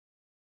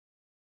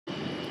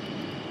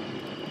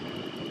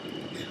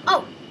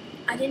Oh,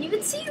 I didn't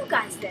even see you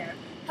guys there.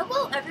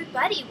 Hello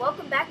everybody,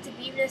 welcome back to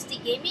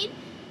BeamNSD Gaming.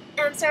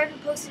 And I'm sorry I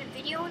haven't posted a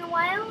video in a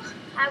while.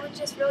 I was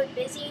just really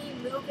busy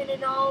moving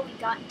and all. We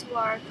got into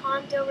our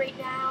condo right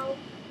now.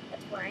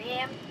 That's where I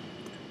am.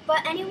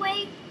 But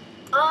anyway,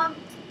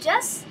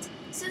 just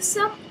in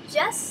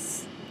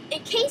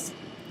case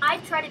I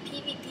try to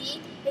PvP,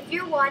 if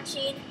you're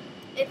watching,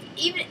 if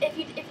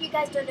you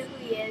guys don't know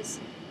who he is,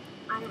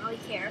 I don't really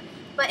care.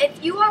 But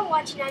if you are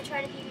watching and I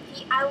try to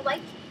PvP, I would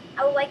like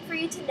for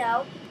you to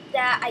know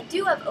that I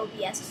do have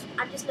OBS.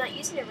 I'm just not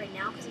using it right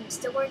now because I'm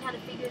still learning how to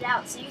figure it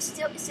out. So you can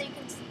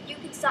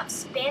stop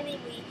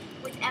spamming me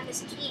with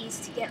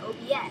MSGs to get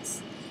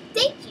OBS.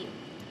 Thank you.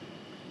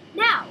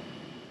 Now,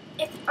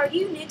 are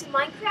you new to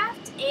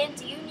Minecraft and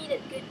do you need a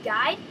good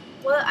guide?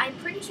 Well, I'm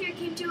pretty sure you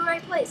came to the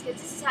right place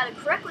because this is how to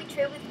correctly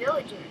trade with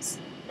villagers.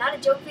 Not a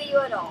joke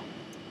video at all.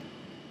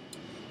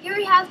 Here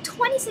we have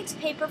 26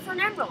 paper for an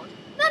emerald.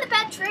 Not a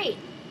bad trade.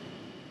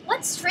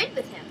 Let's trade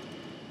with him.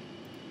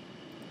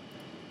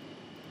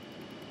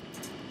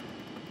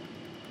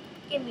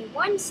 Give me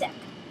 1 sec.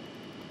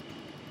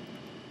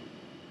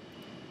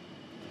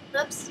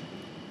 Oops.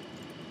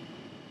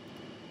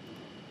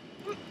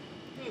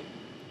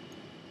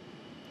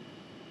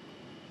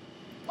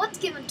 Let's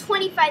give him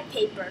 25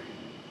 paper.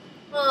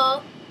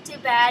 Oh, too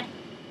bad.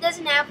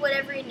 Doesn't have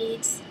whatever he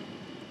needs.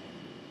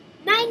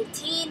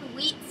 19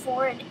 wheat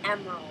for an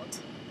emerald.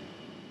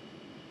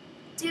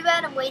 Too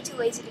bad I'm way too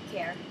lazy to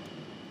care.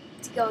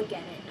 To go and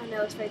get it. I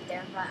know it's right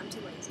there, but I'm too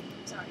lazy.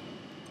 Sorry.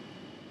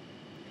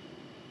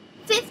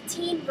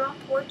 15 raw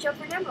pork chop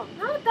for an emerald.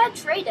 Not a bad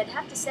trade, I'd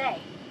have to say.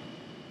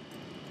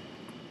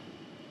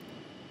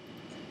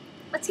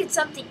 Let's get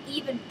something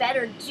even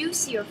better,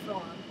 juicier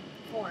for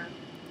him.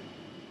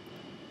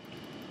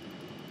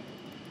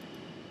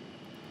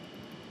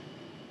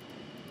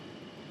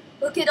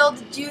 Look at all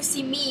the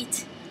juicy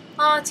meat.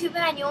 Aw, too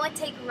bad you only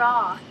take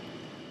raw.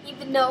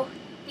 Even though,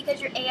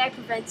 because your AI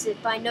prevents it,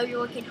 but I know you're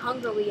looking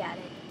hungrily at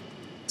it.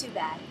 Too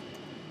bad.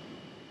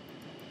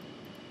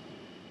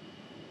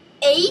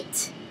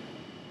 8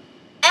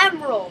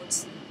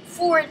 emeralds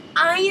for an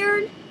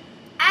iron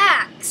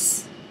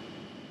axe.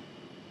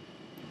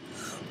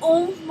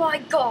 Oh my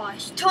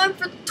gosh, time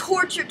for the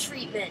torture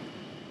treatment.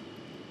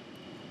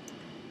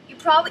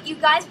 You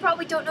guys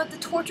probably don't know what the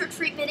torture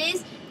treatment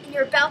is, and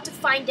you're about to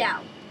find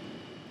out.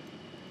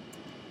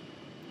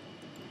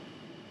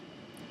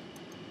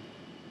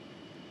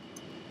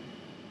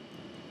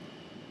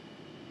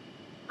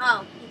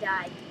 Oh, he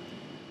died.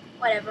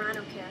 Whatever, I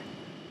don't care.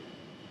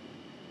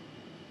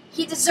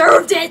 He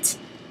deserved it!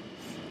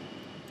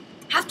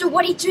 After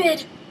what he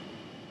did!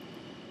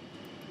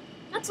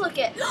 Let's look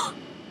at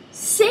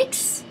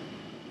 6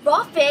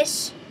 raw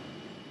fish,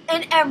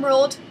 an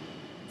emerald,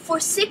 for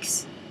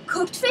 6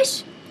 cooked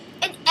fish,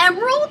 an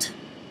emerald?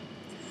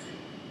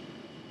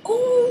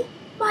 Oh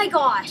my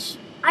gosh.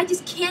 I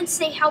just can't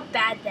say how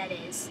bad that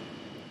is.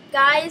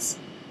 Guys,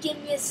 give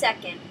me a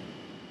second.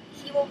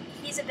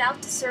 He's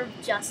about to serve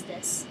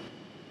justice.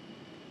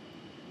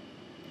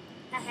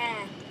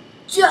 Haha.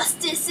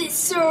 Justice is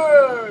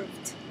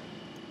served!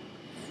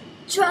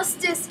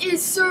 Justice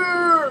is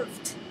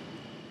served!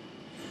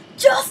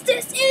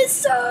 Justice is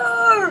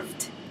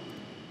served!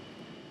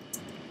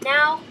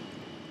 Now,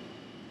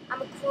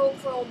 I'm a cruel,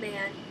 cruel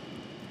man.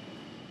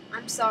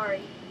 I'm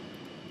sorry.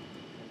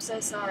 I'm so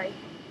sorry.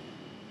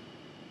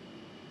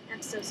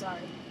 I'm so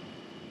sorry.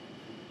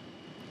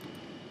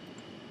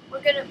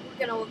 We're gonna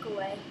look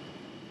away.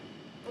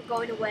 We're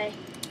going away.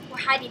 We're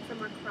hiding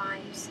from our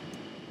crimes.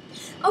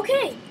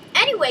 Okay,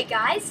 anyway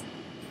guys,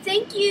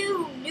 thank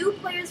you new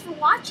players for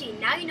watching.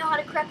 Now you know how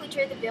to correctly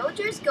trade the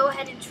villagers. Go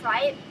ahead and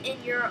try it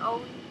in your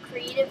own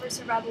creative or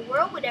survival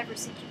world, whatever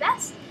suits you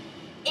best.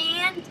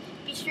 And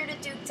be sure to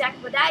do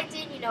exactly what I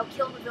did,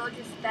 kill the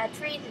villagers with bad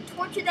trades and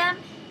torture them.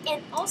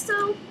 And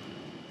also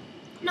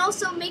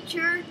make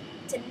sure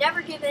to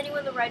never give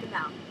anyone the right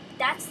amount.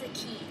 That's the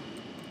key.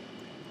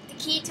 The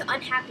key to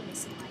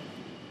unhappiness in life.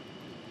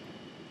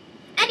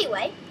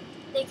 Anyway,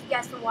 thank you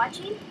guys for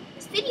watching.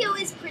 This video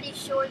is pretty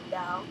short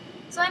though,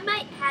 so I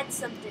might add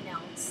something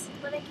else,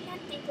 but I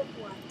can't think of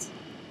what.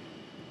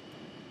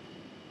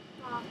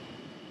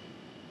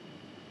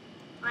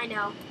 I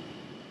know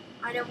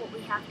what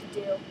we have to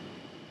do.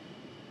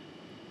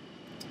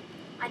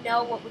 I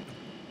know what we...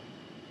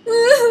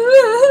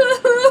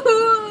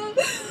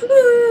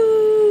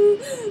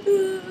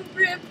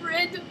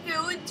 Random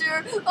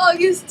villager,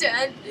 August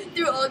 10th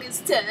through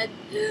August 10th.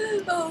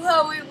 Oh,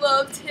 how we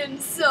loved him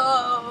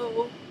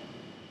so.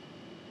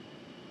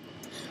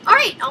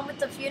 Alright, on with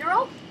the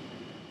funeral.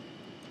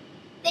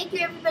 Thank you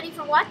everybody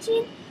for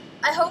watching.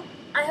 I hope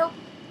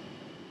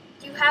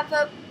you have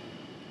a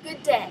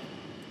good day.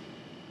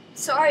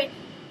 Sorry,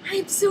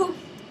 I'm so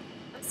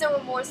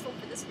remorseful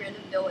for this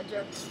random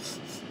villager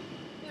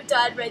who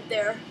died right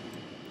there.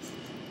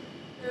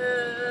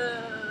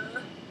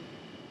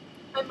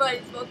 I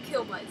might as well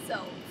kill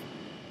myself.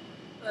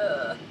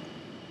 What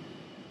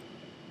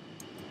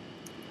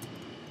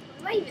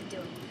am I even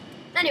doing?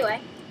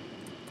 Anyway,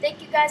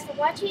 thank you guys for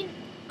watching.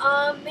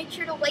 Make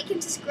sure to like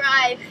and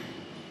subscribe.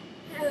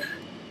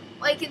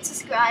 Like and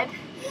subscribe.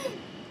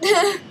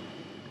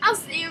 I'll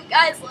see you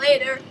guys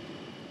later.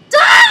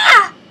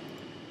 Ah!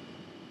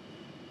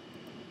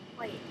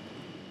 Wait.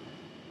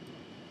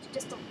 It's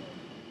just a hole.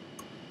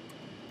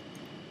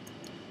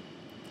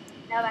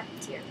 Now back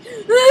to tears.